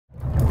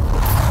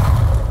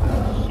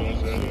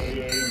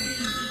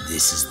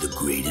This is the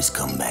greatest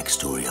comeback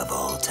story of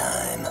all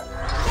time.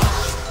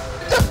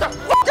 Get the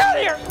fuck out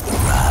of here! The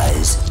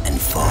rise and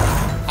fall.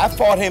 I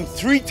fought him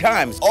 3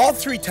 times. All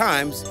 3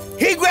 times,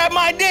 he grabbed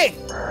my dick.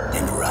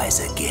 And rise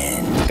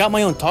again. Got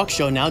my own talk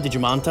show now. Did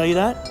your mom tell you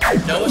that?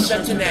 No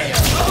centennial.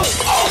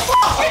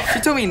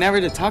 She told me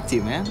never to talk to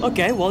you, man.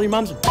 Okay, well, your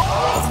mom's... Of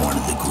one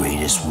of the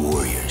greatest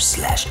warriors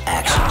 /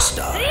 action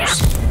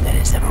stars that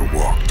has ever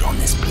walked on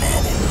this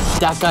planet.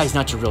 That guy's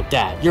not your real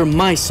dad. You're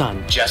my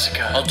son.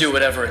 Jessica, I'll do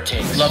whatever it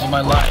takes. Love of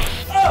my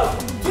life.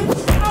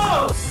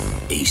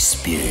 A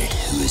spirit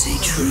who is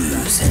a true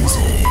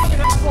sensei.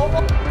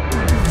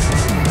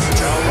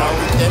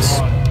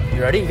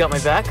 You ready? You got my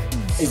back?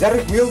 Is that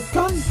a real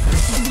gun?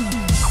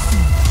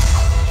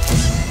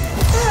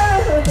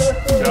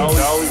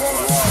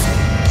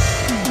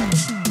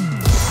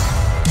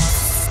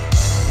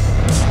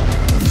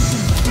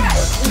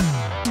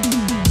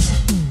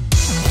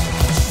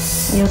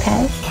 You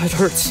okay? Oh, it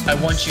hurts. I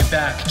want you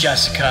back,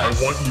 Jessica. I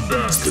want you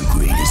back. It's the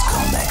greatest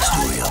comeback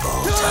story of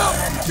all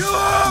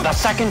time. The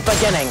second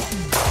beginning.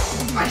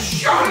 I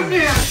shot him,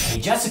 man! Hey,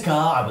 Jessica,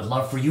 I would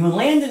love for you and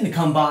Landon to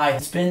come by.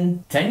 It's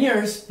been 10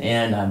 years,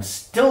 and I'm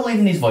still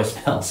leaving these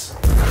voicemails.